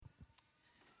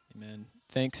Amen.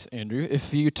 Thanks, Andrew.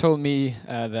 If you told me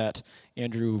that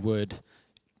Andrew would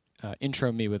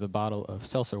intro me with a bottle of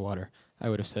seltzer water, I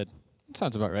would have said,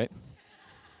 sounds about right.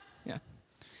 Yeah.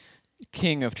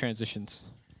 King of transitions.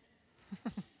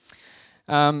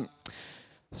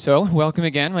 So, welcome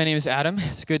again. My name is Adam.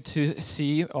 It's good to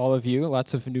see all of you,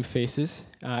 lots of new faces.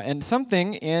 And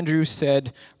something Andrew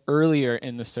said earlier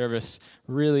in the service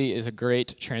really is a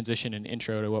great transition and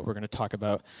intro to what we're going to talk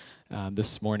about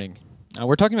this morning.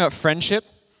 We're talking about friendship,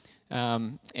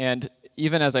 and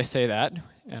even as I say that,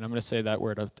 and I'm going to say that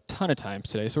word a ton of times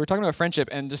today, so we're talking about friendship,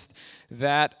 and just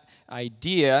that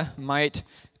idea might...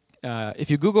 if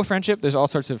you Google friendship, there's all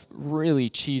sorts of really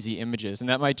cheesy images, and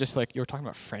that might just like, you were talking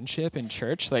about friendship in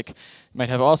church, like, might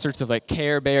have all sorts of like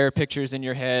Care Bear pictures in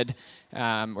your head,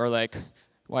 or like,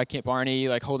 why can't Barney,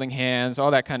 like holding hands,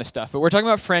 all that kind of stuff. But we're talking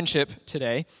about friendship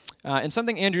today, and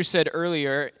something Andrew said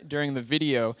earlier during the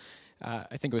video,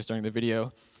 I think it was during the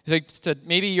video, he's like,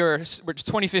 maybe it's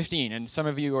 2015, and some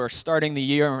of you are starting the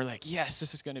year, and we're like, yes,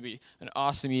 this is going to be an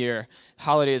awesome year.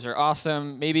 Holidays are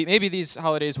awesome. Maybe these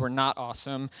holidays were not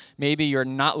awesome. Maybe you're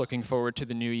not looking forward to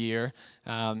the new year.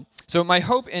 So my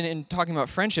hope in talking about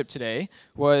friendship today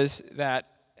was that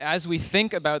as we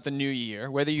think about the new year,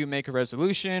 whether you make a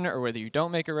resolution or whether you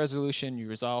don't make a resolution, you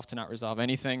resolve to not resolve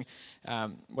anything,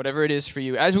 whatever it is for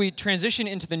you, as we transition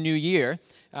into the new year,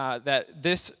 that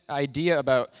this idea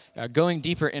about going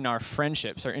deeper in our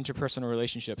friendships, our interpersonal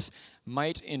relationships,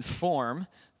 might inform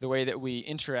the way that we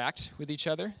interact with each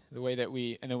other, the way that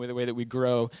we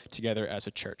grow together as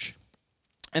a church.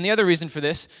 And the other reason for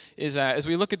this is as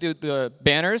we look at the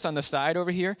banners on the side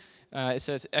over here, it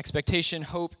says expectation,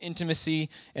 hope, intimacy,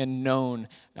 and known.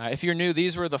 If you're new,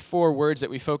 these were the 4 words that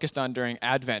we focused on during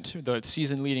Advent, the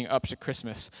season leading up to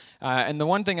Christmas. And the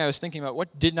one thing I was thinking about,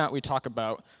 what did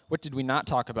we not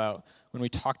talk about when we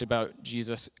talked about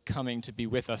Jesus coming to be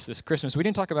with us this Christmas? We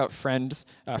didn't talk about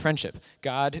friendship,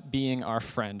 God being our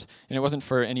friend. And it wasn't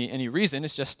for any reason.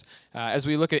 It's just as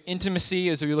we look at intimacy,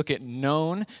 as we look at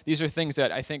known, these are things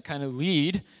that I think kind of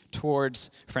lead towards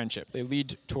friendship. They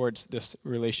lead towards this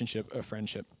relationship of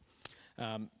friendship.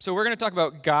 So we're going to talk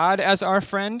about God as our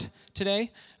friend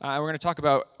today. We're going to talk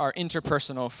about our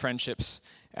interpersonal friendships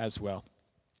as well.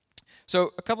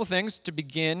 So a couple things to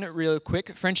begin real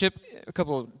quick. Friendship, a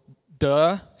couple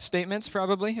statements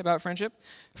probably about friendship.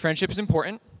 Friendship is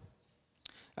important.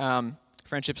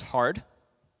 Friendship's hard.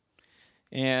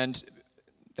 And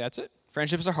that's it.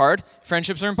 Friendships are hard.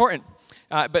 Friendships are important.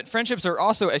 But friendships are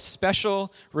also a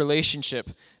special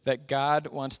relationship that God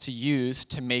wants to use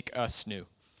to make us new.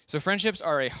 So friendships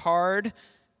are a hard,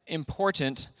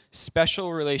 important,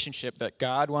 special relationship that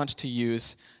God wants to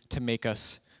use to make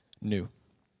us new.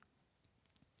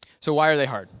 So why are they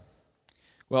hard?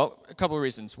 Well, a couple of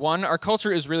reasons. One, our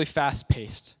culture is really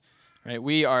fast-paced, right?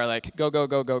 We are like, go, go,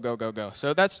 go, go, go, go, go.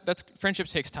 So that's friendship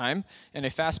takes time, and a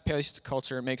fast-paced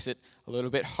culture makes it a little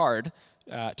bit hard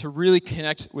to really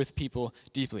connect with people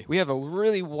deeply. We have a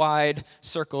really wide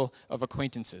circle of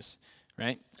acquaintances,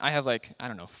 right? I have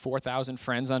 4,000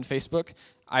 friends on Facebook.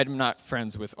 I'm not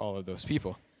friends with all of those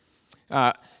people.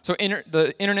 So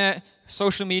the internet,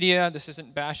 social media, this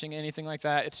isn't bashing anything like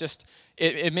that. It's just,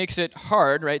 it makes it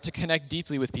hard, right, to connect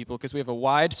deeply with people because we have a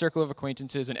wide circle of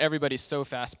acquaintances and everybody's so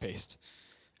fast-paced.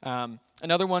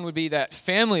 Another one would be that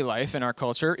family life in our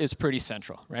culture is pretty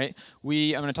central, right? I'm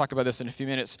going to talk about this in a few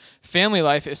minutes. Family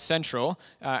life is central,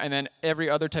 and then every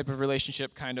other type of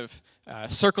relationship kind of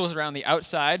circles around the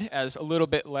outside as a little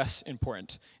bit less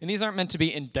important. And these aren't meant to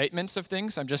be indictments of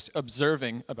things. I'm just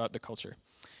observing about the culture.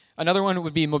 Another one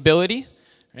would be mobility,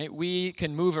 right? We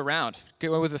can move around.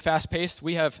 With the fast pace,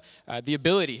 we have the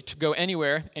ability to go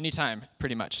anywhere, anytime,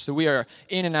 pretty much. So we are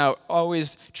in and out,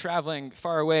 always traveling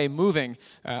far away, moving.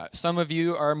 Some of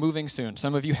you are moving soon.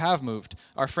 Some of you have moved.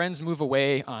 Our friends move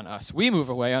away on us. We move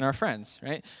away on our friends,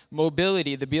 right?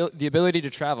 Mobility, the ability to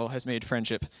travel has made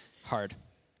friendship hard.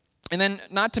 And then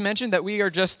not to mention that we are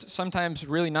just sometimes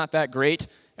really not that great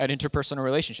at interpersonal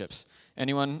relationships.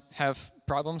 Anyone have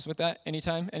problems with that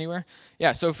anytime, anywhere?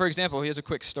 Yeah, so for example, here's a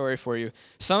quick story for you.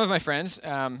 Some of my friends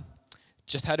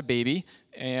just had a baby,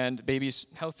 and the baby's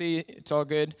healthy, it's all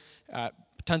good.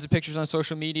 Tons of pictures on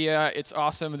social media, it's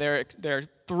awesome, they're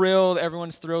thrilled,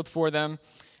 everyone's thrilled for them.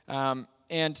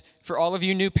 And for all of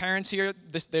you new parents here,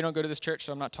 they don't go to this church,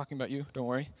 so I'm not talking about you, don't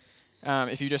worry.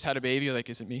 If you just had a baby, you're like,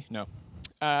 is it me? No.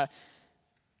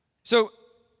 So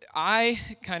I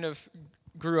kind of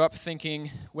grew up thinking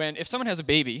if someone has a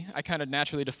baby, I kind of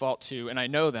naturally default to, and I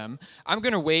know them, I'm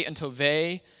going to wait until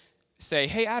they say,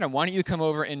 hey, Adam, why don't you come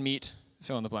over and meet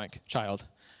fill in the blank child,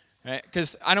 right?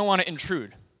 Because I don't want to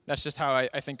intrude. That's just how I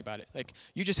think about it. Like,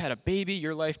 you just had a baby,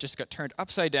 your life just got turned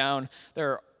upside down.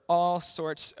 There are all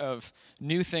sorts of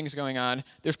new things going on.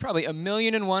 There's probably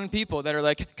 1,000,001 people that are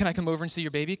like, can I come over and see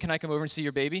your baby? Can I come over and see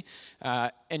your baby?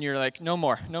 And you're like, no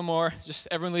more. Just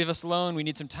everyone leave us alone. We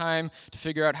need some time to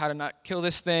figure out how to not kill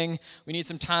this thing. We need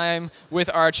some time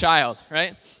with our child,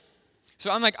 right?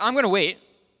 So I'm like, I'm going to wait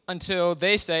until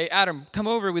they say, Adam, come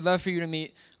over. We'd love for you to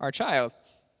meet our child.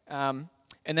 And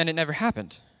then it never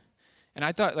happened. And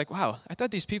I thought, like, wow, I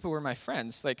thought these people were my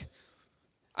friends. Like,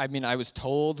 I mean, I was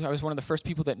told, I was one of the first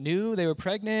people that knew they were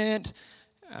pregnant.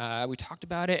 We talked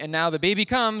about it, and now the baby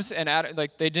comes, and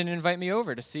they didn't invite me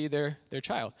over to see their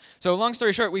child. So long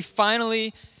story short, I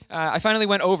finally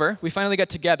went over. We finally got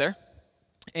together,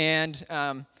 and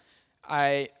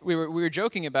we were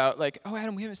joking about, like, oh,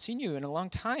 Adam, we haven't seen you in a long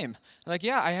time. I'm like,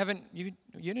 yeah, I haven't. You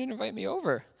didn't invite me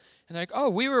over. And they're like, oh,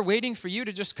 we were waiting for you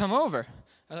to just come over.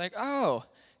 I was like, oh.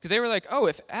 Because they were like, oh,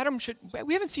 if Adam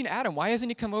we haven't seen Adam. Why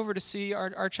hasn't he come over to see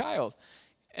our child?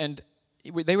 And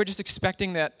they were just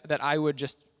expecting that I would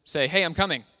just say, hey, I'm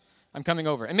coming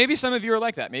over. And maybe some of you are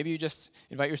like that. Maybe you just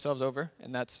invite yourselves over,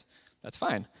 and that's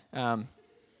fine.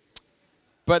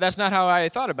 But that's not how I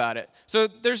thought about it. So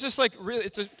there's just like really,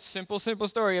 it's a simple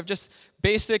story of just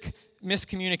basic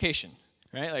miscommunication.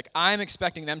 Right? Like, I'm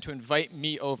expecting them to invite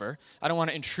me over. I don't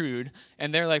want to intrude.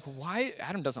 And they're like, why?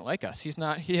 Adam doesn't like us. He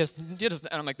doesn't.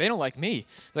 And I'm like, they don't like me.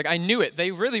 Like, I knew it.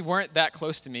 They really weren't that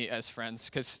close to me as friends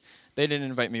because they didn't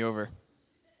invite me over.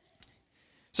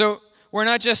 So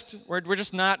we're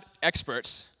just not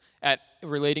experts at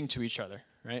relating to each other,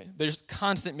 right? There's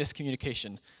constant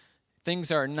miscommunication.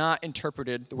 Things are not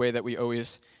interpreted the way that we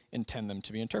always intend them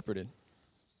to be interpreted.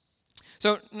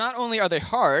 So not only are they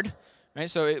hard, right?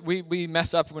 So we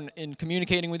mess up when in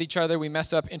communicating with each other. We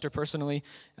mess up interpersonally.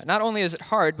 Not only is it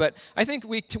hard, but I think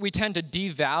we tend to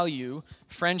devalue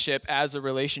friendship as a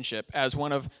relationship, as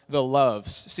one of the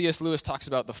loves. C.S. Lewis talks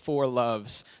about the 4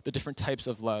 loves, the different types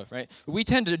of love, right? We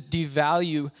tend to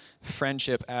devalue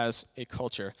friendship as a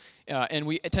culture, and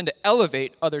we tend to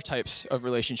elevate other types of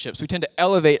relationships. We tend to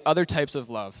elevate other types of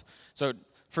love. So,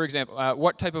 for example,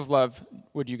 what type of love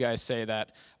would you guys say that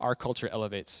our culture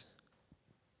elevates?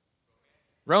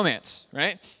 Romance,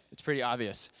 right? It's pretty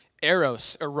obvious.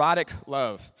 Eros, erotic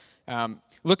love.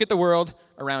 Look at the world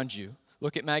around you.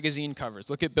 Look at magazine covers.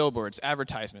 Look at billboards,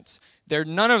 advertisements.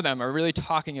 None of them are really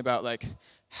talking about, like,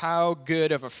 how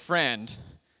good of a friend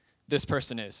this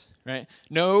person is, right?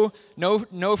 No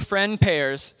friend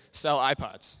pairs sell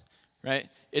iPods, right?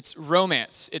 It's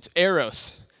romance. It's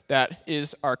Eros that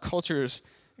is our culture's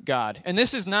God. And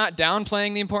this is not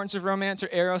downplaying the importance of romance or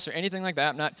Eros or anything like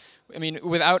that.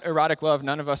 Without erotic love,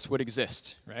 none of us would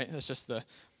exist, right? That's just the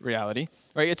reality,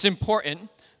 right? It's important,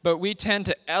 but we tend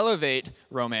to elevate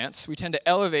romance. We tend to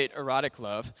elevate erotic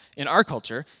love in our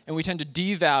culture, and we tend to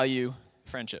devalue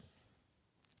friendship.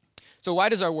 So why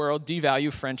does our world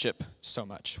devalue friendship so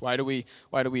much? Why do we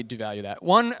devalue that?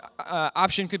 One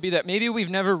option could be that maybe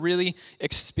we've never really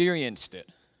experienced it.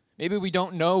 Maybe we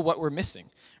don't know what we're missing.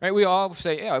 Right? We all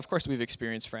say, yeah, of course we've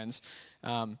experienced friends.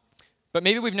 But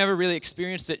maybe we've never really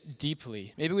experienced it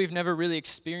deeply. Maybe we've never really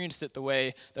experienced it the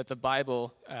way that the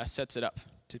Bible sets it up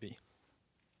to be.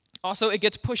 Also, it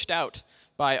gets pushed out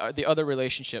by the other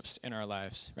relationships in our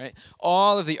lives, right?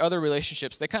 All of the other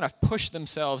relationships, they kind of push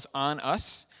themselves on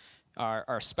us,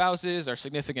 our spouses, our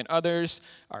significant others,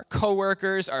 our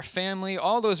coworkers, our family.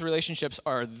 All those relationships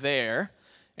are there,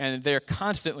 and they're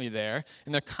constantly there,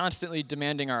 and they're constantly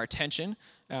demanding our attention.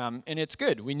 And it's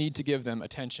good. We need to give them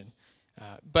attention.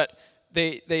 But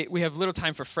we have little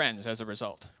time for friends as a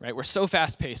result, right? We're so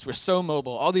fast-paced. We're so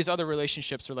mobile. All these other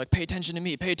relationships are like, pay attention to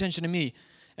me, pay attention to me.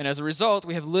 And as a result,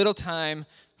 we have little time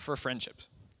for friendships.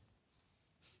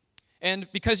 And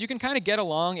because you can kind of get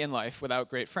along in life without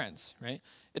great friends, right?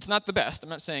 It's not the best. I'm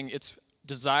not saying it's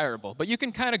desirable. But you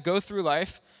can kind of go through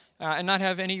life and not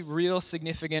have any real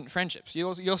significant friendships.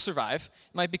 You'll survive.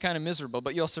 It might be kind of miserable,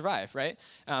 but you'll survive, right?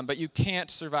 But you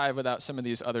can't survive without some of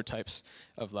these other types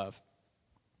of love.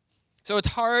 So it's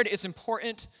hard. It's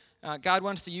important. God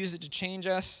wants to use it to change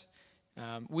us.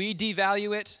 We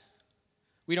devalue it.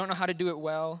 We don't know how to do it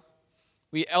well.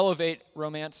 We elevate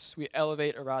romance. We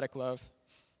elevate erotic love.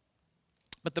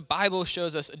 But the Bible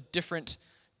shows us a different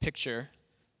picture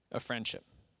of friendship.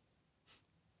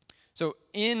 So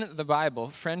in the Bible,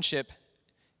 friendship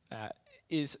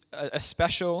is a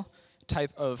special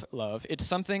type of love. It's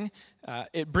something,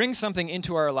 it brings something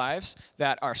into our lives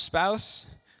that our spouse,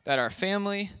 that our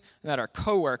family, that our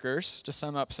coworkers, to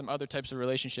sum up some other types of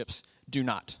relationships, do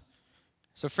not.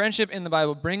 So friendship in the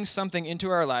Bible brings something into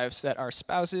our lives that our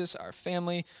spouses, our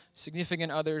family,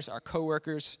 significant others, our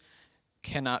coworkers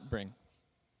cannot bring.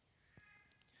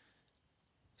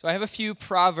 So I have a few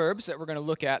proverbs that we're going to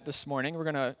look at this morning. We're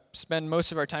going to spend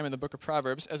most of our time in the book of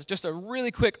Proverbs as just a really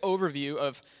quick overview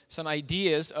of some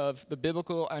ideas of the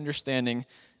biblical understanding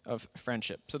of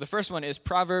friendship. So the first one is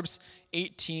Proverbs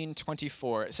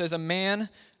 18:24. It says, "A man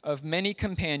of many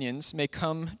companions may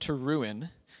come to ruin,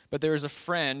 but there is a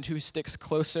friend who sticks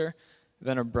closer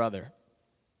than a brother."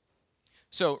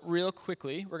 So real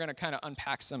quickly, we're going to kind of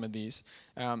unpack some of these.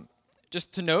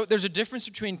 Just to note, there's a difference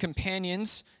between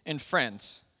companions and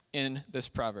friends in this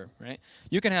proverb, right?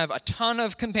 You can have a ton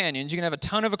of companions, you can have a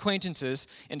ton of acquaintances,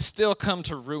 and still come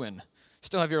to ruin,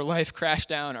 still have your life crash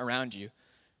down around you.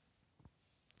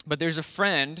 But there's a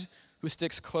friend who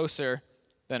sticks closer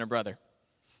than a brother.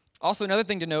 Also, another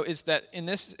thing to note is that in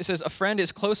this, it says a friend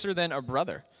is closer than a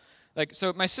brother.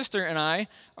 So my sister and I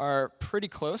are pretty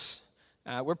close.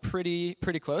 We're pretty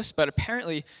close, but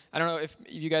apparently, I don't know if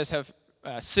you guys have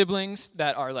siblings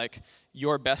that are like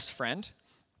your best friend.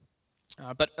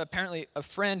 But apparently, a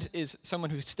friend is someone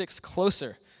who sticks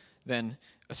closer than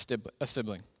a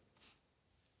sibling.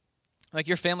 Like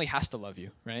your family has to love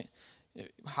you, right?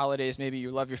 Holidays, maybe you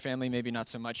love your family, maybe not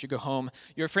so much. You go home,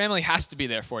 your family has to be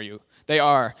there for you. They're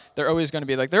always going to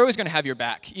be they're always going to have your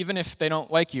back, even if they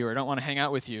don't like you or don't want to hang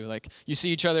out with you. Like you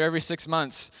see each other every 6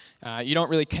 months, you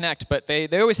don't really connect, but they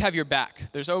always have your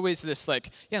back. There's always this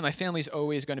my family's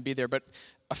always going to be there, but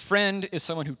a friend is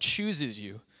someone who chooses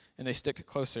you, and they stick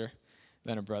closer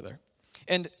than a brother.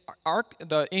 And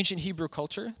the ancient Hebrew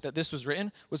culture that this was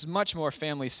written was much more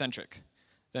family-centric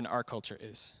than our culture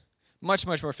is. Much,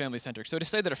 much more family-centric. So to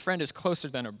say that a friend is closer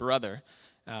than a brother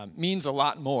means a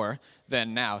lot more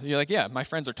than now. You're like, yeah, my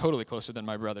friends are totally closer than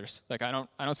my brothers. Like I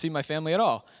don't see my family at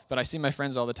all, but I see my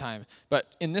friends all the time.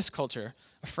 But in this culture,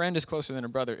 a friend is closer than a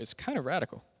brother is kind of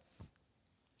radical.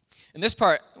 And this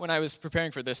part, when I was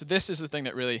preparing for this is the thing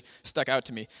that really stuck out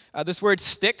to me. This word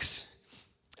sticks,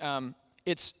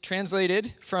 it's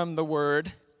translated from the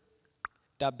word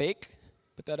dabek.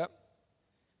 Put that up.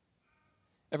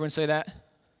 Everyone say that?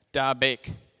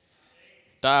 Dabek.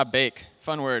 Dabek.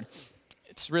 Fun word.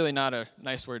 It's really not a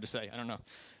nice word to say. I don't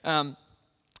know.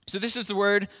 So this is the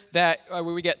word that where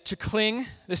we get to cling.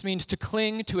 This means to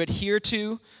cling, to adhere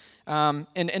to.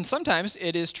 And sometimes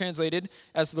it is translated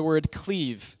as the word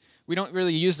cleave. We don't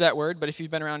really use that word, but if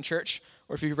you've been around church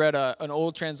or if you've read an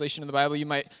old translation of the Bible, you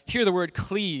might hear the word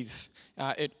cleave.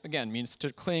 It, again, means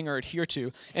to cling or adhere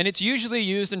to. And it's usually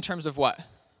used in terms of what?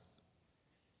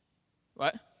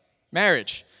 What?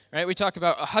 Marriage, right? We talk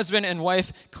about a husband and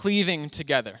wife cleaving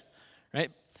together,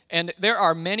 right? And there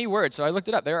are many words, so I looked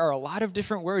it up. There are a lot of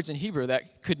different words in Hebrew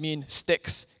that could mean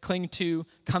sticks, cling to,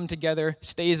 come together,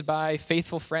 stays by,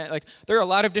 faithful friend. There are a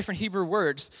lot of different Hebrew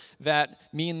words that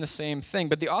mean the same thing.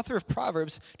 But the author of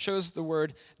Proverbs chose the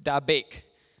word dabek,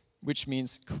 which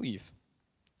means cleave.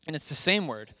 And it's the same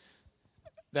word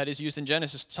that is used in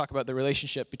Genesis to talk about the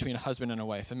relationship between a husband and a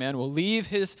wife. A man will leave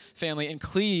his family and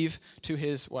cleave to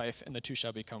his wife, and the two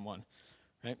shall become one.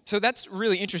 Right? So that's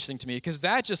really interesting to me because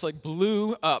that just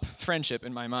blew up friendship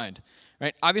in my mind.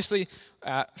 Right? Obviously,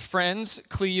 friends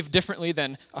cleave differently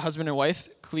than a husband and wife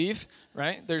cleave.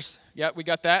 Right? We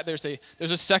got that. There's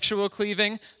a sexual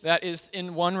cleaving that is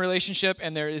in one relationship,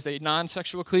 and there is a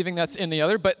non-sexual cleaving that's in the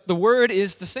other. But the word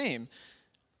is the same.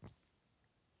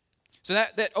 So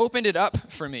that opened it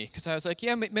up for me because I was like,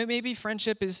 yeah, maybe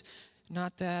friendship is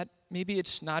not that, maybe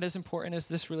it's not as important as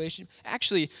this relationship.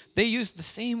 Actually, they use the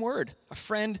same word. A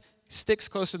friend sticks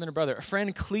closer than a brother. A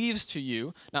friend cleaves to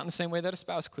you, not in the same way that a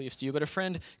spouse cleaves to you, but a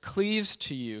friend cleaves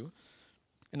to you,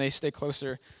 and they stay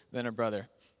closer than a brother.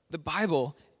 The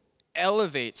Bible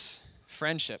elevates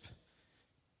friendship.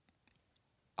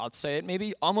 I'll say it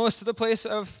maybe almost to the place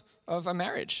of a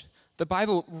marriage. The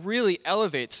Bible really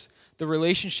elevates the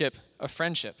relationship of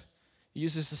friendship. It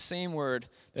uses the same word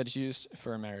that is used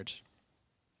for a marriage.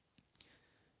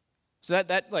 So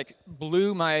that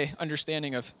blew my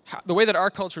understanding of the way that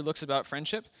our culture looks about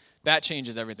friendship. That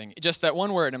changes everything. Just that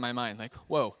one word in my mind,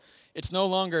 whoa. It's no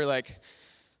longer oh,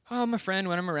 I'm a friend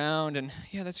when I'm around, and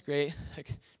yeah, that's great.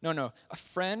 No.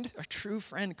 A true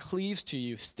friend cleaves to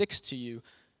you, sticks to you,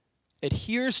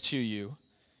 adheres to you,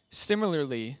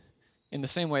 similarly in the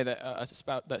same way that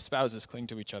spouses cling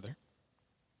to each other.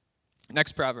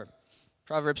 Next proverb,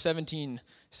 Proverbs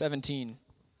 17:17.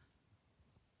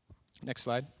 Next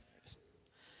slide.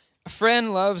 A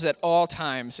friend loves at all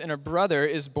times, and a brother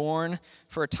is born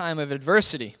for a time of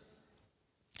adversity.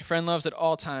 A friend loves at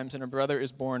all times, and a brother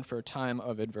is born for a time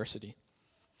of adversity.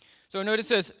 So notice it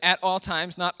says at all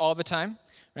times, not all the time,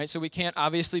 right? So we can't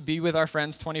obviously be with our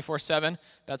friends 24/7.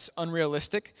 That's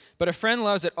unrealistic. But a friend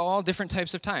loves at all different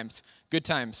types of times. Good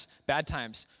times, bad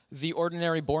times, the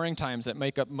ordinary boring times that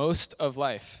make up most of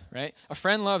life, right? A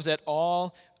friend loves at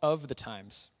all of the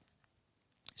times.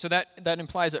 So that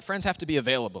implies that friends have to be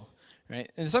available,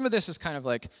 right? And some of this is kind of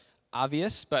like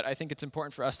obvious, but I think it's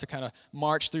important for us to kind of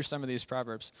march through some of these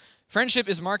proverbs. Friendship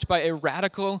is marked by a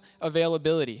radical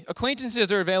availability.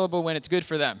 Acquaintances are available when it's good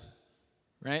for them,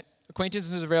 right?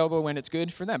 Acquaintances are available when it's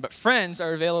good for them. But friends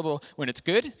are available when it's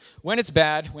good, when it's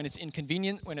bad, when it's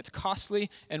inconvenient, when it's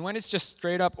costly, and when it's just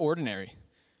straight up ordinary,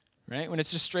 right? When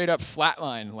it's just straight up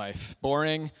flatline life,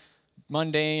 boring,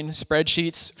 mundane,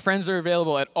 spreadsheets. Friends are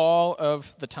available at all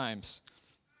of the times.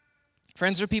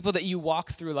 Friends are people that you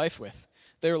walk through life with.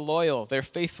 They're loyal, they're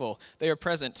faithful, they are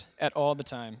present at all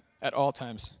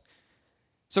times.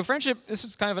 So friendship, this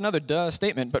is kind of another duh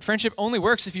statement, but friendship only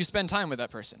works if you spend time with that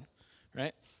person,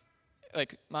 right?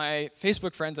 Like my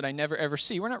Facebook friends that I never ever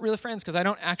see, we're not really friends because I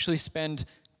don't actually spend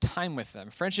time with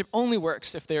them. Friendship only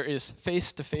works if there is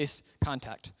face-to-face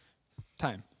contact,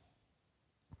 time.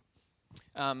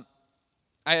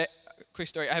 Quick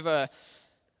story, I have a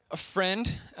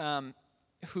friend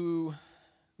who,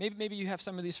 maybe you have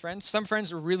some of these friends. Some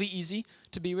friends are really easy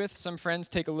to be with. Some friends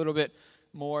take a little bit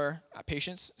more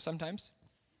patience sometimes.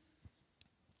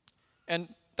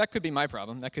 And that could be my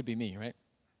problem. That could be me, right?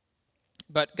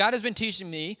 But God has been teaching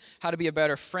me how to be a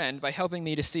better friend by helping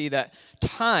me to see that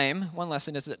time, one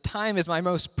lesson is that time is my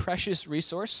most precious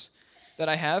resource that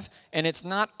I have, and it's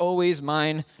not always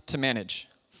mine to manage.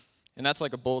 And that's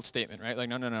like a bold statement, right? Like,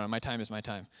 no, my time is my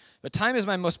time. But time is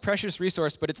my most precious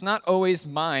resource, but it's not always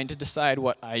mine to decide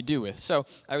what I do with. So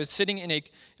I was sitting in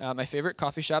my favorite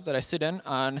coffee shop that I sit in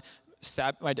on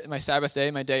my Sabbath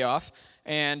day, my day off,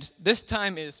 and this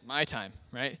time is my time,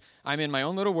 right? I'm in my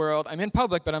own little world. I'm in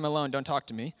public, but I'm alone. Don't talk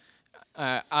to me.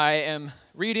 I am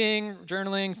reading,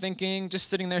 journaling, thinking, just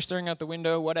sitting there staring out the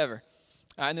window, whatever.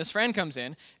 And this friend comes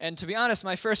in, and to be honest,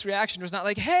 my first reaction was not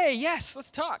like, hey, yes,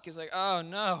 let's talk. He was like, oh,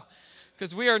 no,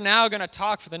 because we are now going to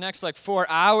talk for the next, 4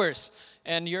 hours,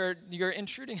 and you're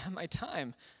intruding on my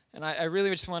time, and I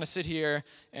really just want to sit here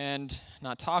and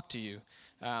not talk to you.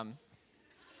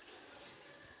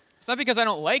 It's not because I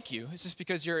don't like you. It's just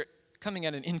because you're coming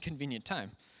at an inconvenient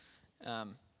time.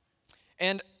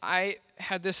 And I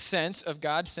had this sense of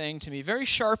God saying to me very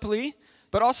sharply,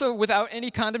 but also without any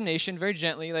condemnation, very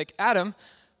gently, like, Adam,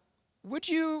 would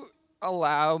you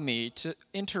allow me to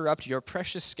interrupt your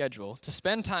precious schedule to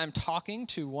spend time talking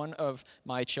to one of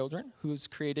my children who's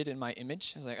created in my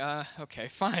image? I was like, okay,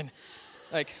 fine.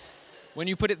 Like, when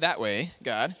you put it that way,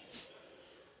 God.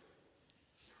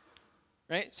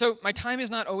 Right? So my time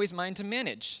is not always mine to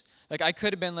manage. Like I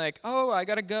could have been like, oh, I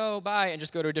got to go, bye, and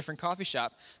just go to a different coffee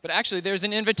shop. But actually, there's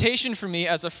an invitation for me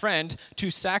as a friend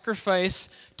to sacrifice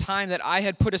time that I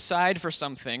had put aside for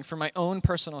something, for my own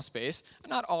personal space.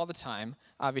 Not all the time,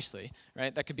 obviously,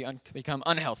 right? That could become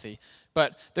unhealthy.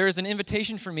 But there is an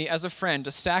invitation for me as a friend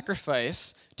to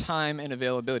sacrifice time and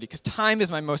availability, because time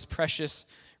is my most precious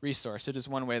resource. It is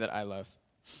one way that I love.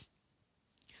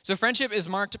 So friendship is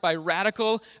marked by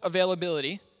radical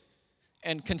availability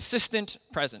and consistent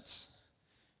presence,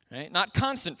 right? Not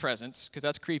constant presence, because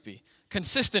that's creepy.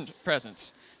 Consistent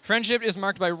presence. Friendship is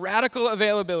marked by radical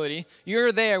availability.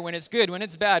 You're there when it's good, when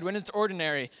it's bad, when it's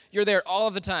ordinary. You're there all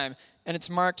of the time. And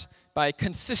it's marked by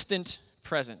consistent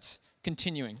presence,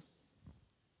 continuing.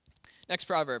 Next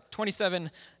proverb,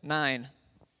 27:9.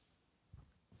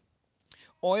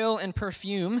 Oil and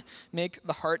perfume make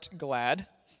the heart glad,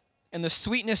 and the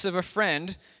sweetness of a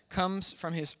friend comes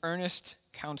from his earnest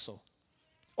counsel.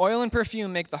 Oil and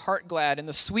perfume make the heart glad, and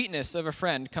the sweetness of a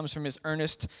friend comes from his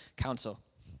earnest counsel.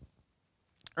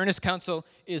 Earnest counsel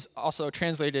is also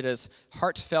translated as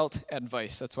heartfelt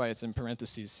advice. That's why it's in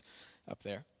parentheses up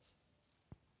there.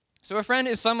 So a friend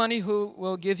is somebody who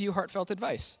will give you heartfelt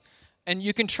advice, and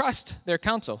you can trust their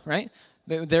counsel, right?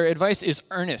 Their advice is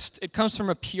earnest. It comes from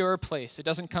a pure place. It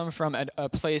doesn't come from a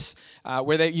place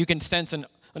where you can sense an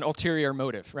ulterior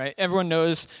motive, right? Everyone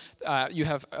knows you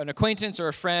have an acquaintance or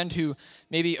a friend who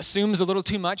maybe assumes a little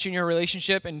too much in your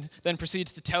relationship and then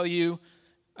proceeds to tell you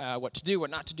what to do, what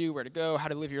not to do, where to go, how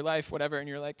to live your life, whatever, and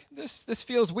you're like, this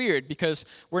feels weird because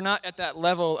we're not at that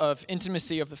level of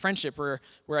intimacy of the friendship where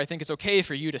I think it's okay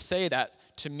for you to say that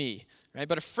to me, right?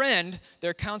 But a friend,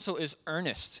 their counsel is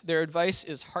earnest. Their advice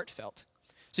is heartfelt.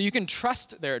 So you can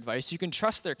trust their advice, you can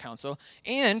trust their counsel,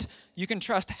 and you can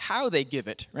trust how they give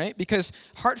it, right? Because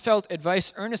heartfelt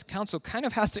advice, earnest counsel kind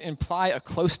of has to imply a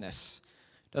closeness,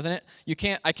 doesn't it?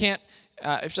 I can't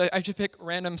if I have to pick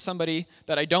random somebody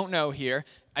that I don't know here,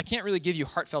 I can't really give you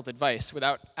heartfelt advice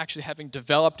without actually having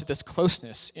developed this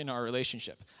closeness in our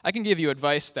relationship. I can give you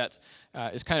advice that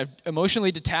is kind of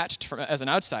emotionally detached as an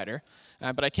outsider,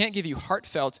 but I can't give you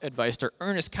heartfelt advice or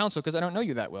earnest counsel because I don't know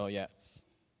you that well yet.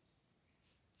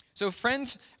 So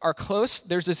friends are close.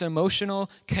 There's this emotional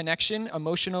connection,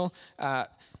 emotional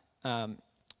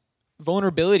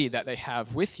vulnerability that they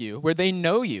have with you where they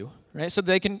know you, right? So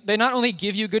they not only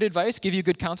give you good advice, give you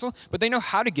good counsel, but they know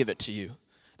how to give it to you.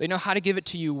 They know how to give it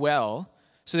to you well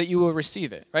so that you will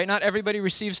receive it, right? Not everybody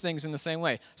receives things in the same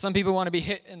way. Some people want to be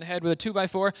hit in the head with a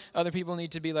 2x4. Other people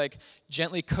need to be like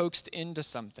gently coaxed into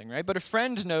something, right? But a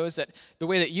friend knows that the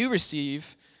way that you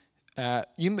receive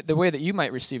the way that you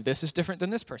might receive this is different than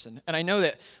this person. And I know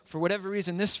that for whatever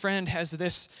reason, this friend has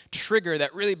this trigger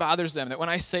that really bothers them, that when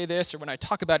I say this or when I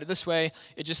talk about it this way,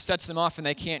 it just sets them off and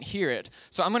they can't hear it.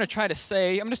 So I'm going to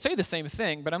say the same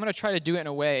thing, but I'm going to try to do it in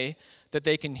a way that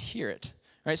they can hear it.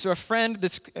 Right? So a friend,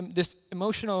 this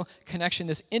emotional connection,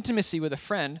 this intimacy with a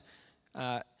friend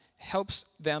helps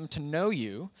them to know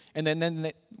you. And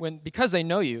then because they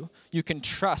know you, you can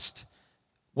trust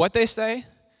what they say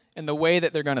and the way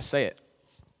that they're going to say it.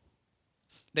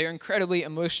 They are incredibly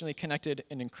emotionally connected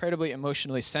and incredibly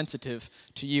emotionally sensitive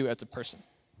to you as a person.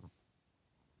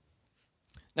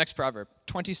 Next proverb,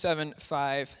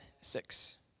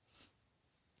 27:5-6.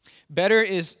 Better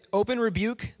is open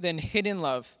rebuke than hidden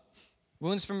love.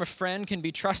 Wounds from a friend can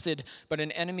be trusted, but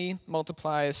an enemy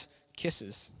multiplies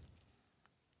kisses.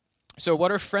 So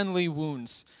what are friendly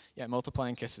wounds? Yeah,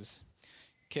 multiplying kisses.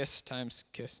 Kiss times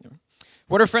kiss. No.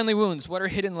 What are friendly wounds? What are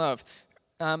hidden love?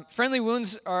 Friendly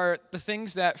wounds are the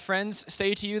things that friends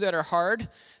say to you that are hard,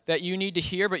 that you need to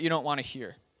hear, but you don't want to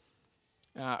hear.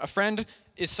 A friend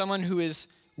is someone who is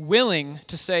willing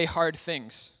to say hard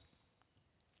things.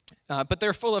 But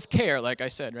they're full of care, like I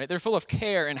said, right? They're full of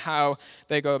care in how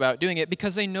they go about doing it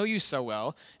because they know you so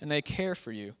well and they care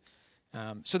for you.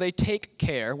 So they take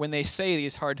care when they say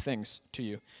these hard things to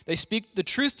you. They speak the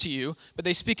truth to you, but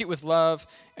they speak it with love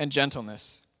and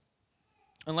gentleness.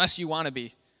 Unless you want to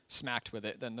be smacked with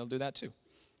it, then they'll do that too.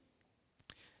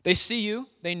 They see you,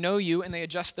 they know you, and they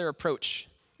adjust their approach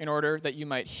in order that you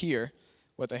might hear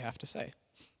what they have to say.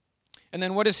 And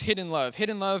then what is hidden love?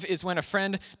 Hidden love is when a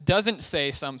friend doesn't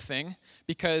say something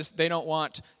because they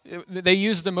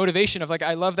use the motivation of like,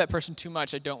 I love that person too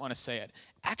much, I don't want to say it.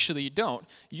 Actually, you don't.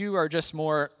 You are just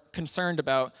more concerned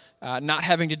about not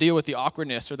having to deal with the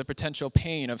awkwardness or the potential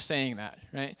pain of saying that,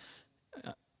 right?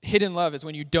 Hidden love is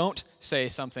when you don't say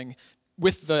something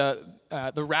with the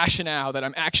rationale that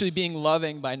I'm actually being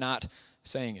loving by not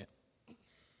saying it.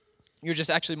 You're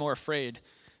just actually more afraid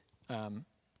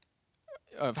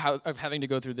of having to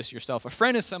go through this yourself. A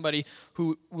friend is somebody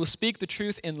who will speak the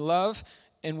truth in love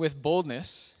and with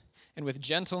boldness and with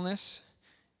gentleness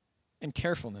and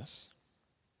carefulness.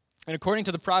 And according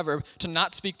to the proverb, to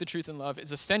not speak the truth in love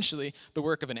is essentially the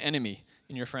work of an enemy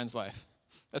in your friend's life.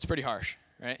 That's pretty harsh,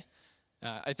 right?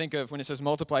 I think of, when it says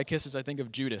multiply kisses, I think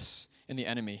of Judas in The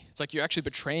Enemy. It's like you're actually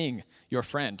betraying your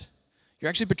friend. You're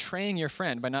actually betraying your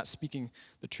friend by not speaking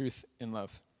the truth in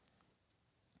love.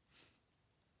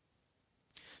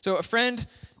 So a friend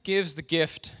gives the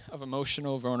gift of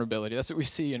emotional vulnerability. That's what we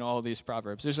see in all of these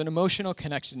proverbs. There's an emotional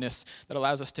connectedness that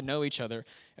allows us to know each other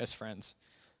as friends.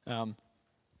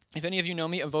 If any of you know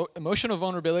me, emotional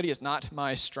vulnerability is not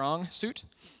my strong suit.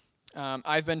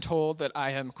 I've been told that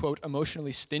I am, quote,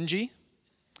 emotionally stingy.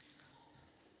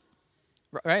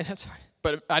 Right? That's right.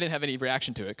 But I didn't have any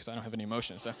reaction to it because I don't have any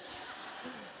emotion. So,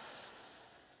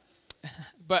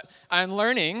 but I'm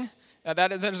learning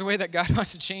that is a way that God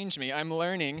wants to change me. I'm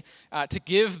learning to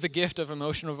give the gift of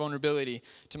emotional vulnerability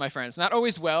to my friends. Not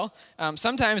always well.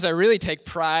 Sometimes I really take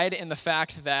pride in the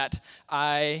fact that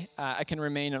I can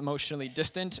remain emotionally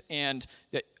distant and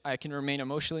that I can remain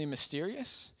emotionally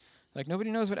mysterious. Like,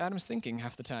 nobody knows what Adam's thinking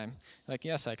half the time. Like,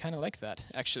 yes, I kind of like that,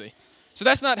 actually. So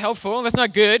that's not helpful. That's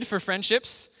not good for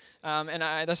friendships. And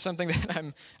that's something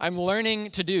that I'm learning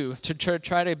to do, to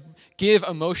try to give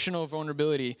emotional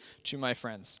vulnerability to my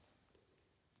friends.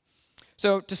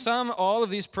 So to sum all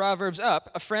of these proverbs up,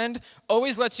 a friend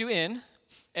always lets you in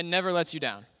and never lets you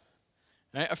down.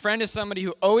 Right? A friend is somebody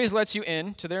who always lets you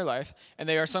in to their life, and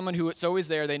they are someone who it's always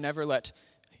there. They never let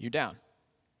you down.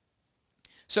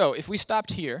 So if we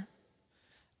stopped here,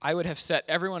 I would have set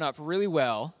everyone up really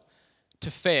well to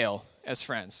fail as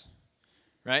friends,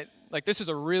 right? Like these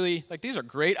are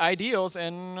great ideals,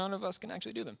 and none of us can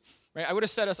actually do them, right? I would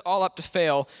have set us all up to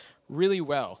fail really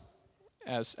well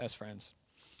as friends.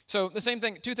 So the same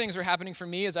thing, two things were happening for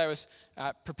me as I was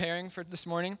preparing for this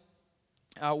morning.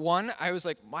 One, I was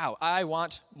like, wow, I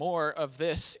want more of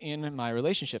this in my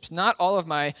relationships. Not all of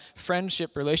my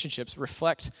friendship relationships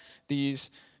reflect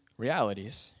these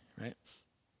realities, right?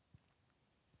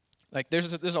 Like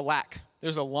there's a lack,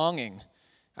 there's a longing.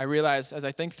 I realize as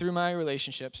I think through my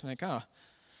relationships, I'm like, oh,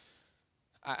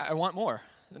 I want more.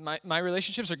 My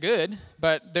relationships are good,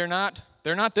 but they're not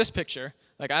this picture.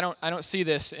 Like I don't see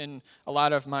this in a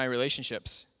lot of my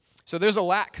relationships. So there's a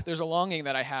lack, there's a longing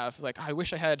that I have. Like I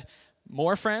wish I had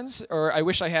more friends, or I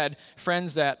wish I had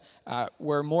friends that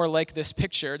were more like this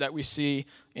picture that we see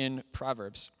in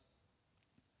Proverbs.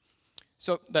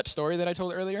 So that story that I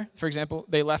told earlier, for example,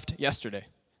 they left yesterday.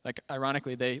 Like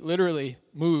ironically, they literally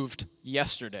moved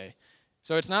yesterday.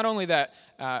 So it's not only that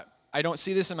I don't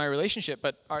see this in my relationship,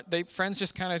 but friends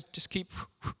just kind of just keep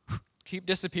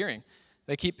disappearing.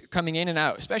 They keep coming in and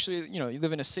out, especially, you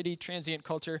live in a city, transient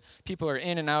culture. People are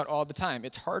in and out all the time.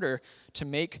 It's harder to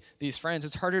make these friends.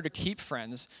 It's harder to keep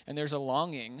friends. And there's a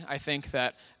longing, I think,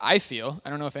 that I feel.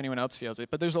 I don't know if anyone else feels it,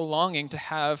 but there's a longing to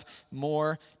have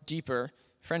more, deeper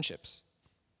friendships.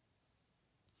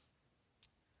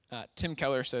 Tim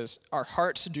Keller says, our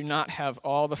hearts do not have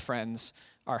all the friends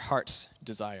our hearts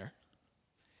desire.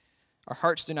 Our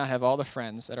hearts do not have all the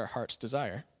friends that our hearts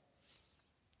desire.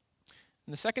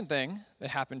 And the second thing that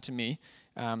happened to me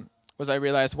was I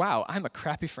realized, wow, I'm a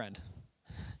crappy friend,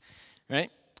 right?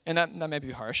 And that may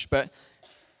be harsh, but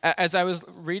as I was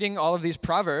reading all of these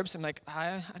Proverbs, I'm like,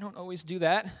 I don't always do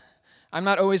that. I'm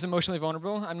not always emotionally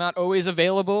vulnerable. I'm not always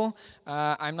available.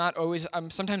 I'm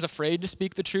sometimes afraid to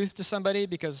speak the truth to somebody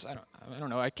because, I don't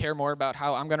know, I care more about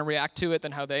how I'm going to react to it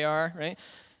than how they are, right?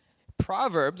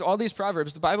 Proverbs, all these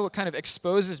Proverbs, the Bible kind of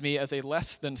exposes me as a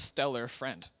less than stellar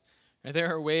friend.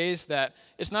 There are ways that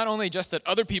it's not only just that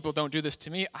other people don't do this to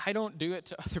me, I don't do it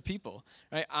to other people.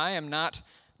 Right? I am not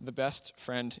the best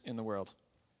friend in the world.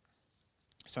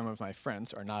 Some of my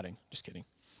friends are nodding. Just kidding.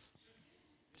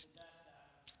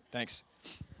 Thanks.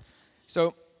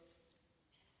 So,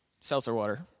 seltzer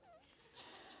water.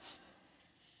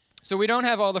 So we don't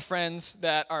have all the friends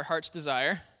that our hearts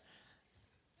desire.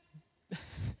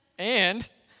 And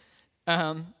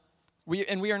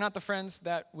we are not the friends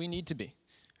that we need to be.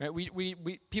 Right?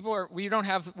 We don't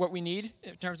have what we need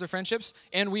in terms of friendships,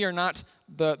 and we are not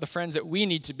the friends that we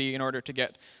need to be in order to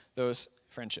get those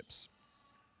friendships.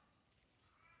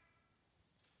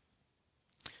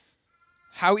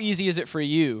 How easy is it for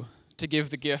you to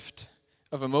give the gift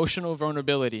of emotional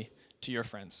vulnerability to your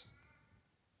friends?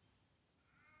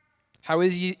 How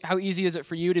easy is it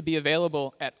for you to be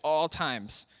available at all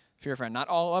times for your friend? Not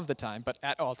all of the time, but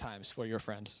at all times for your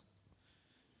friends.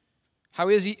 How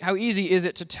easy is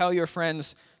it to tell your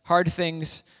friends hard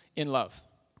things in love?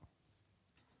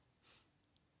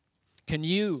 Can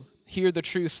you hear the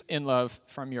truth in love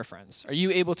from your friends? Are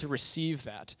you able to receive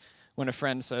that when a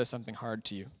friend says something hard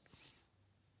to you?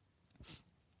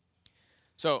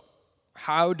 So,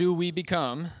 how do we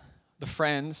become the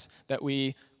friends that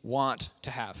we want to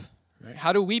have? Right?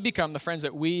 How do we become the friends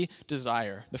that we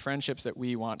desire, the friendships that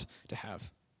we want to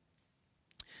have?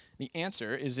 The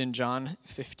answer is in John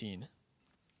 15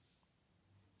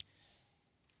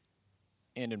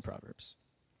 and in Proverbs.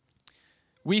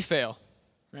 We fail,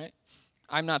 right?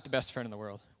 I'm not the best friend in the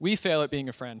world. We fail at being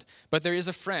a friend, but there is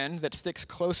a friend that sticks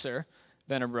closer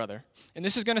than a brother. And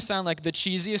this is going to sound like the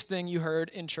cheesiest thing you heard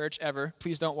in church ever.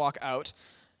 Please don't walk out.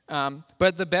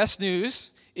 But the best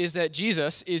news is that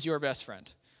Jesus is your best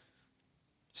friend.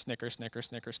 Snicker, snicker,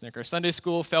 snicker, snicker. Sunday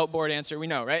school, felt board answer, we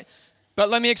know, right? But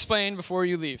let me explain before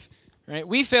you leave. Right?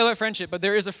 We fail at friendship, but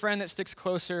there is a friend that sticks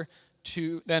closer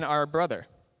than our brother.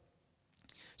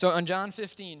 So on John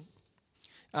 15,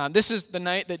 this is the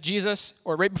night that Jesus,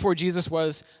 or right before Jesus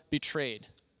was betrayed.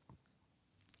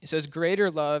 He says,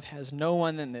 greater love has no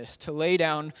one than this, to lay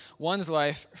down one's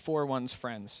life for one's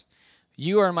friends.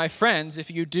 You are my friends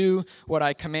if you do what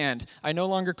I command. I no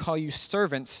longer call you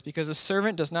servants, because a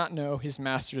servant does not know his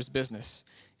master's business.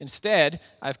 Instead,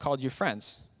 I've called you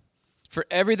friends. For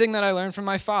everything that I learned from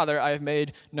my Father, I have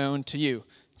made known to you.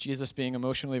 Jesus being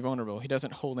emotionally vulnerable. He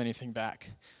doesn't hold anything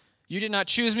back. You did not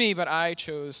choose me, but I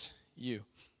chose you.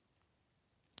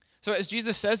 So as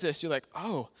Jesus says this, you're like,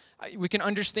 oh, we can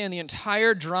understand the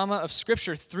entire drama of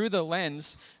Scripture through the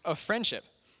lens of friendship.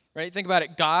 Right? Think about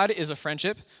it. God is a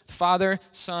friendship. Father,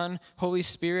 Son, Holy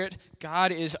Spirit.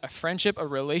 God is a friendship, a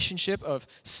relationship of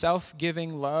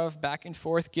self-giving love, back and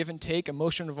forth, give and take,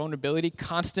 emotional vulnerability,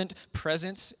 constant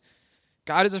presence.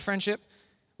 God is a friendship.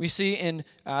 We see in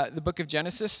the book of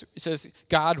Genesis, it says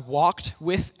God walked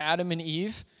with Adam and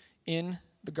Eve in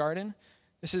the garden.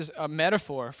 This is a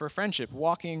metaphor for friendship,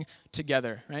 walking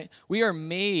together, right? We are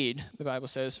made, the Bible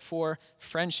says, for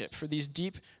friendship, for these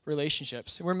deep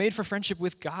relationships. We're made for friendship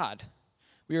with God.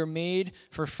 We are made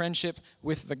for friendship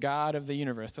with the God of the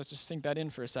universe. Let's just sink that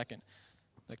in for a second.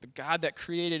 Like the God that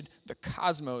created the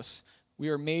cosmos, we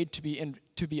are made to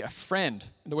be a friend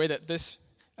in the way that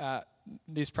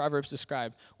these proverbs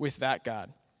describe with that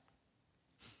God.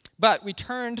 But we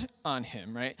turned on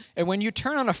him, right? And when you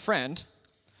turn on a friend,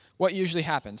 what usually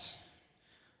happens?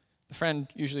 The friend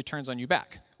usually turns on you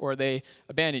back, or they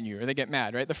abandon you, or they get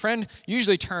mad, right? The friend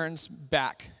usually turns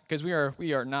back because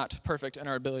we are not perfect in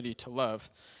our ability to love.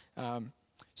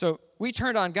 So we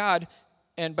turned on God,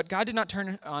 but God did not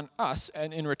turn on us,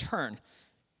 and in return,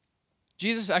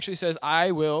 Jesus actually says,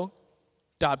 "I will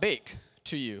dabake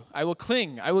to you. I will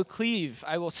cling. I will cleave.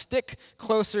 I will stick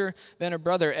closer than a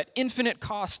brother at infinite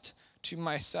cost to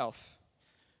myself.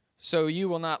 So you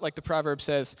will not, like the proverb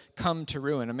says, come to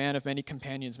ruin. A man of many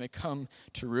companions may come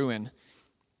to ruin."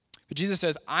 But Jesus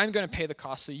says, I'm going to pay the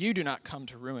cost so you do not come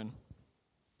to ruin.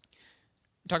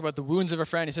 We talk about the wounds of a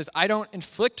friend. He says, I don't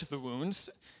inflict the wounds,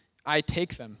 I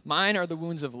take them. Mine are the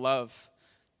wounds of love.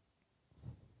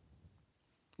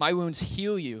 My wounds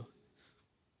heal you.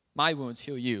 My wounds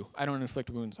heal you. I don't inflict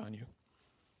wounds on you.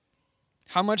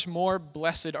 How much more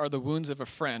blessed are the wounds of a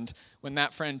friend when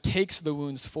that friend takes the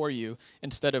wounds for you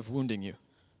instead of wounding you?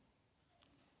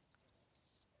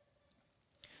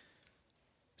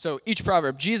 So each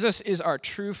proverb, Jesus is our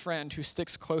true friend who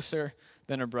sticks closer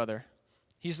than a brother.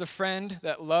 He's the friend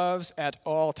that loves at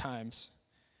all times.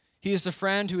 He is the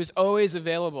friend who is always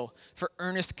available for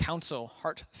earnest counsel,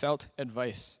 heartfelt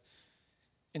advice.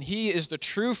 And he is the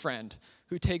true friend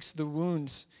who takes the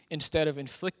wounds instead of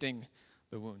inflicting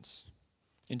the wounds.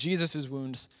 And Jesus'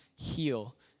 wounds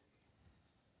heal.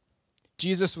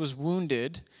 Jesus was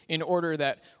wounded in order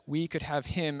that we could have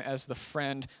him as the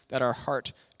friend that our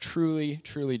heart truly,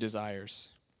 truly desires.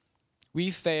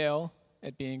 We fail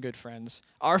at being good friends.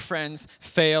 Our friends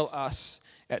fail us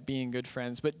at being good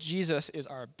friends. But Jesus is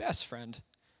our best friend.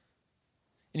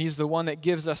 And he's the one that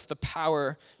gives us the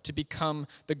power to become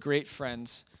the great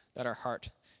friends that our heart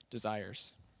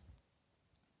desires.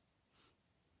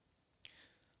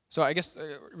 So I guess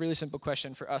a really simple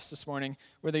question for us this morning,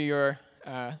 whether you're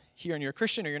here and you're a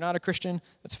Christian or you're not a Christian,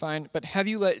 that's fine. But have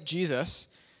you let Jesus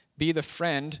be the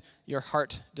friend your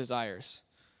heart desires?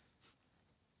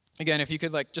 Again, if you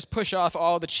could just push off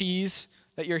all the cheese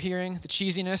that you're hearing, the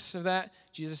cheesiness of that,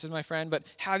 Jesus is my friend, but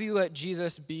have you let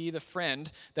Jesus be the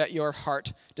friend that your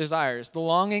heart desires? The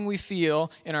longing we feel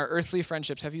in our earthly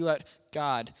friendships, have you let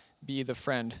God be the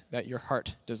friend that your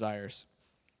heart desires?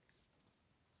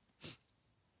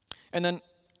 And then,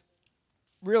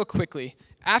 real quickly,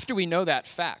 after we know that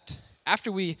fact,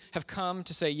 after we have come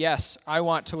to say, yes, I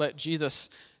want to let Jesus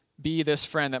be this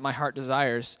friend that my heart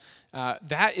desires,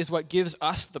 that is what gives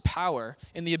us the power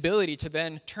and the ability to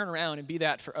then turn around and be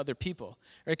that for other people.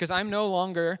 Right? Because I'm no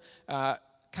longer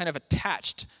kind of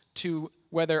attached to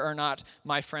whether or not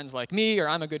my friends like me, or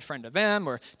I'm a good friend to them,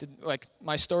 or like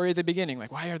my story at the beginning,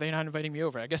 why are they not inviting me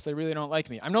over? I guess they really don't like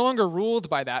me. I'm no longer ruled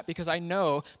by that because I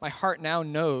know, my heart now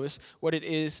knows what it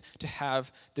is to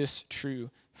have this true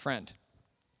friend.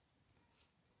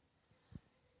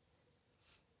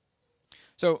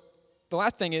 So the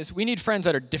last thing is we need friends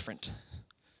that are different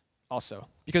also.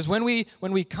 Because when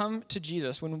we come to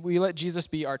Jesus, when we let Jesus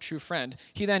be our true friend,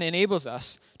 he then enables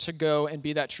us to go and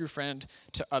be that true friend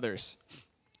to others.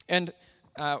 And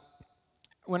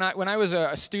when I was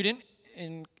a student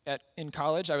in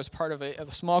college, I was part of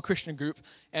a small Christian group,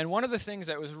 and one of the things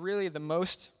that was really the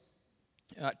most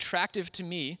attractive to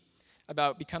me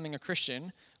about becoming a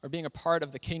Christian or being a part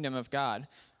of the kingdom of God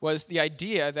was the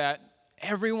idea that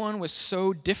everyone was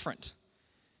so different.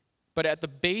 But at the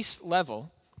base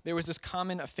level, there was this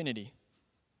common affinity.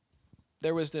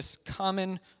 There was this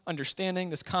common understanding,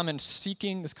 this common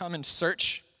seeking, this common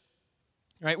search.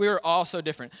 Right? We were all so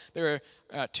different. There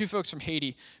were two folks from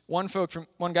Haiti, one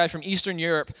guy from Eastern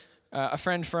Europe, a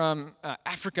friend from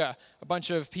Africa, a bunch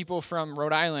of people from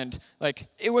Rhode Island.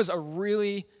 It was a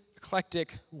really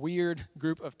eclectic, weird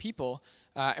group of people.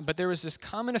 But there was this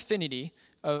common affinity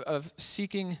of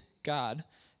seeking God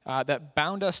that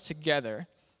bound us together.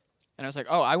 And I was like,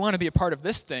 oh, I want to be a part of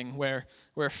this thing where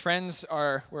friends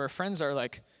are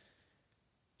like,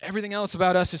 everything else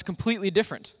about us is completely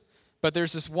different. But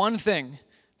there's this one thing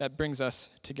that brings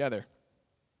us together.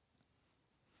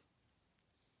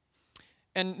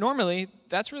 And normally,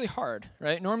 that's really hard,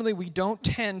 right? Normally, we don't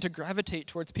tend to gravitate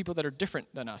towards people that are different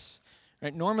than us.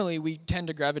 Right? Normally, we tend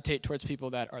to gravitate towards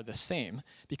people that are the same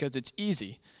because it's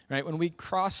easy. right? When we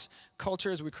cross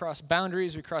cultures, we cross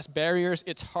boundaries, we cross barriers,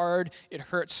 it's hard, it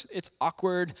hurts, it's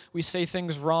awkward, we say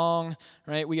things wrong,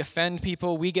 right? We offend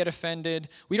people, we get offended.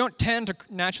 We don't tend to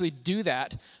naturally do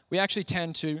that. We actually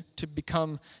tend to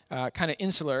become kind of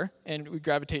insular, and we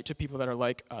gravitate to people that are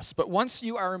like us. But once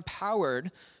you are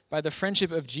empowered by the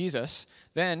friendship of Jesus,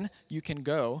 then you can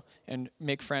go and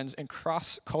make friends and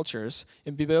cross cultures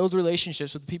and build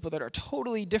relationships with people that are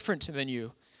totally different than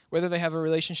you, whether they have a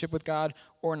relationship with God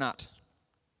or not.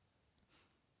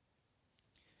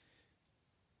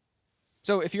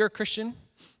 So if you're a Christian,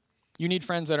 you need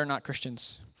friends that are not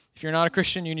Christians. If you're not a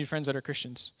Christian, you need friends that are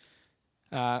Christians.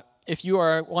 If you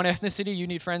are one ethnicity, you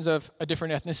need friends of a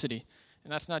different ethnicity.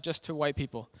 And that's not just to white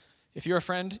people. If you're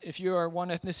one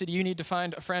ethnicity, you need to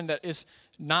find a friend that is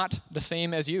not the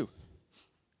same as you.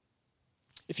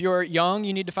 If you're young,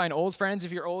 you need to find old friends.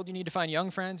 If you're old, you need to find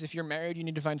young friends. If you're married, you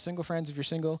need to find single friends. If you're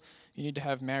single, you need to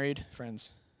have married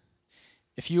friends.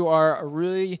 If you are a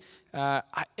really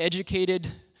educated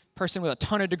person with a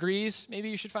ton of degrees, maybe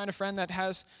you should find a friend that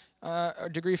has a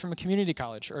degree from a community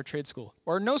college or a trade school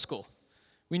or no school.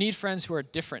 We need friends who are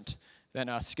different than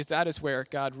us, because that is where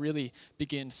God really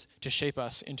begins to shape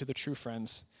us into the true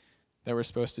friends that we're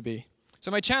supposed to be.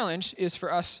 So my challenge is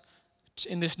for us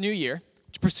in this new year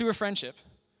to pursue a friendship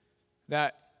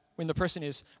that when the person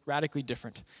is radically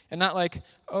different. And not like,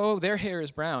 oh, their hair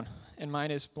is brown and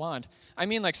mine is blonde. I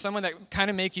mean like someone that kind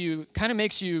of makes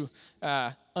you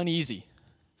uneasy.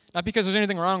 Not because there's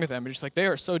anything wrong with them, but just like they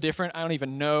are so different, I don't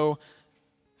even know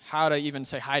how to even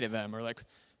say hi to them, or like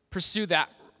pursue that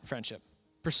friendship.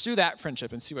 Pursue that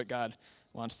friendship and see what God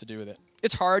wants to do with it.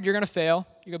 It's hard. You're going to fail.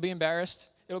 You're going to be embarrassed.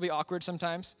 It'll be awkward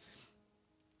sometimes.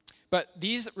 But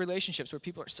these relationships where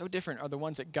people are so different are the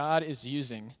ones that God is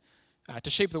using to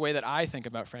shape the way that I think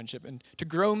about friendship and to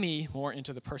grow me more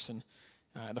into the person,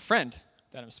 the friend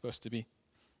that I'm supposed to be.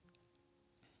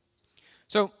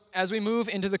 So as we move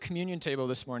into the communion table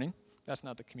this morning, that's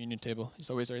not the communion table.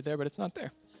 It's always right there, but it's not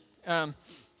there.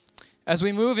 As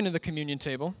we move into the communion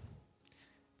table,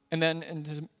 and then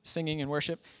into singing and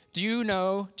worship, do you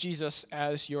know Jesus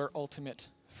as your ultimate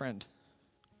friend?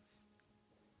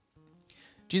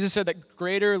 Jesus said that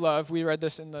greater love, we read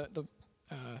this in the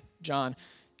John,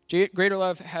 greater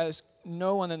love has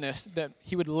no one than this, that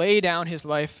he would lay down his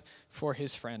life for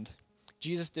his friend.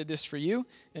 Jesus did this for you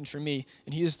and for me,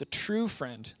 and he is the true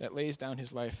friend that lays down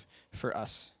his life for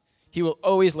us. He will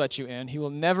always let you in. He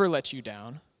will never let you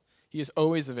down. He is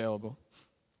always available.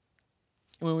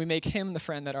 And when we make him the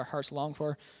friend that our hearts long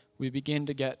for, we begin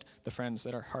to get the friends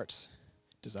that our hearts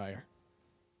desire.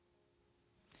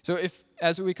 So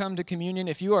as we come to communion,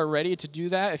 if you are ready to do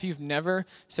that, if you've never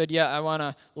said, yeah, I want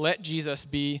to let Jesus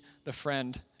be the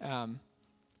friend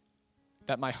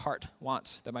that my heart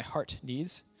wants, that my heart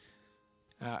needs,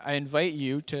 I invite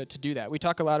you to do that. We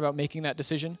talk a lot about making that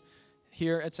decision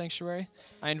here at Sanctuary.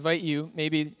 I invite you,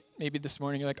 maybe this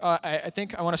morning, you're like, oh, I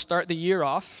think I want to start the year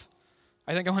off.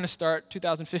 I think I want to start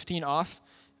 2015 off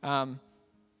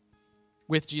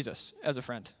with Jesus as a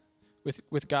friend,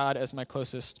 with God as my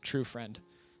closest true friend.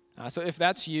 So if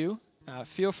that's you,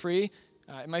 feel free.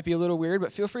 It might be a little weird,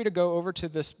 but feel free to go over to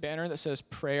this banner that says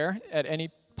prayer at any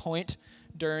point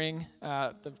during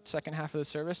the second half of the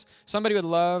service. Somebody would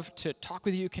love to talk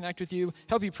with you, connect with you,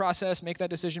 help you process, make that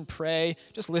decision, pray,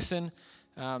 just listen.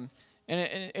 And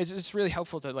it's really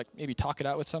helpful to like maybe talk it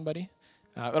out with somebody.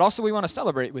 But also we want to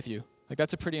celebrate with you. Like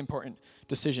that's a pretty important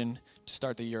decision to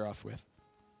start the year off with.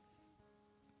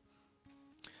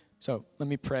 So let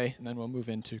me pray, and then we'll move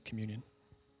into communion.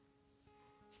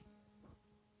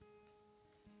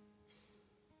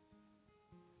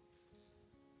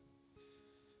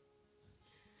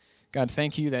 God,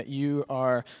 thank you that you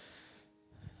are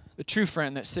the true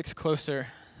friend that sticks closer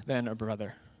than a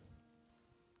brother.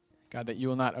 God, that you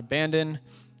will not abandon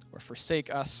or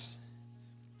forsake us.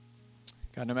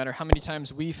 God, no matter how many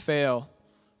times we fail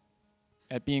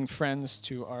at being friends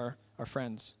to our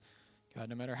friends, God,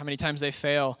 no matter how many times they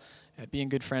fail at being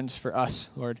good friends for us,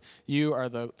 Lord, you are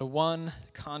the one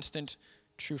constant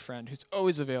true friend who's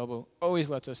always available, always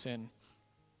lets us in.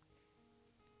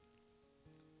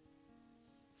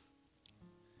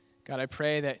 God, I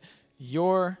pray that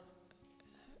your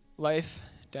life,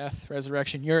 death,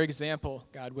 resurrection, your example,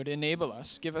 God, would enable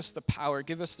us, give us the power,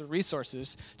 give us the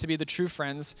resources to be the true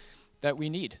friends that we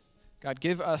need. God,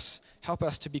 help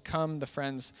us to become the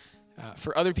friends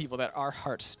for other people that our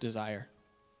hearts desire.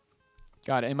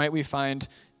 God, and might we find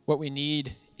what we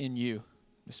need in you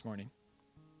this morning.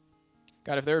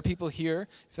 God, if there are people here,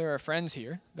 if there are friends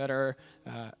here that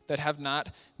have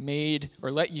not made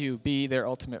or let you be their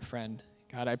ultimate friend,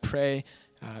 God, I pray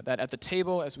that at the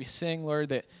table as we sing, Lord,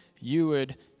 that you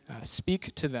would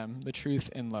speak to them the truth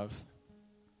in love.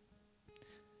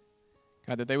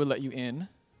 God, that they would let you in.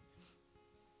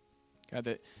 God,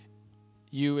 that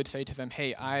you would say to them,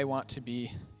 hey, I want to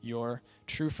be your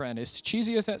true friend. As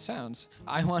cheesy as that sounds,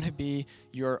 I want to be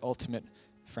your ultimate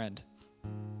friend.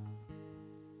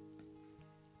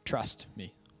 Trust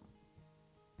me.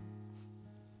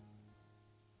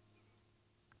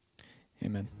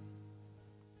 Amen.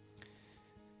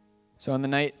 So on the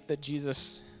night that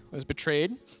Jesus was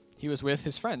betrayed, he was with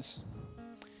his friends.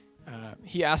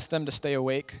 He asked them to stay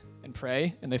awake and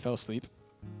pray, and they fell asleep.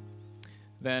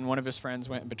 Then one of his friends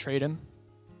went and betrayed him.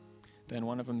 Then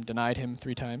one of them denied him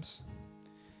 3 times.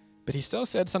 But he still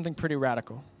said something pretty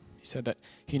radical. He said that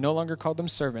he no longer called them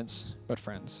servants, but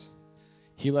friends.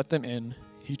 He let them in.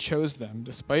 He chose them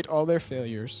despite all their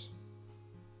failures.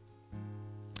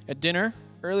 At dinner,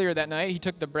 earlier that night, he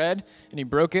took the bread and he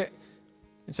broke it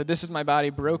and said, "This is my body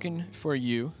broken for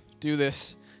you. Do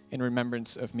this in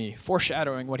remembrance of me,"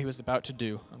 foreshadowing what he was about to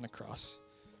do on the cross.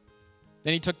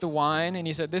 Then he took the wine and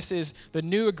he said, "This is the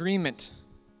new agreement,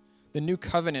 the new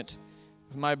covenant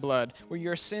of my blood, where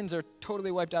your sins are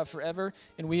totally wiped out forever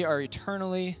and we are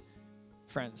eternally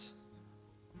friends."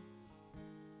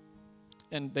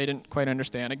 And they didn't quite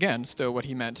understand, again, still what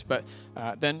he meant. But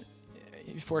then,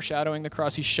 foreshadowing the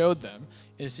cross, he showed them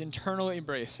his eternal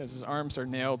embrace as his arms are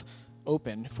nailed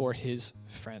open for his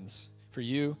friends, for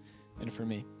you and for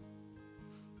me.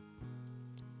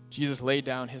 Jesus laid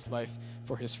down his life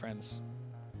for his friends.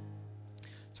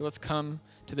 So let's come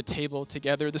to the table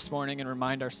together this morning and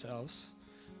remind ourselves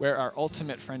where our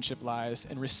ultimate friendship lies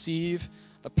and receive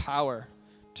the power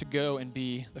to go and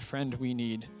be the friend we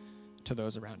need to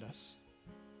those around us.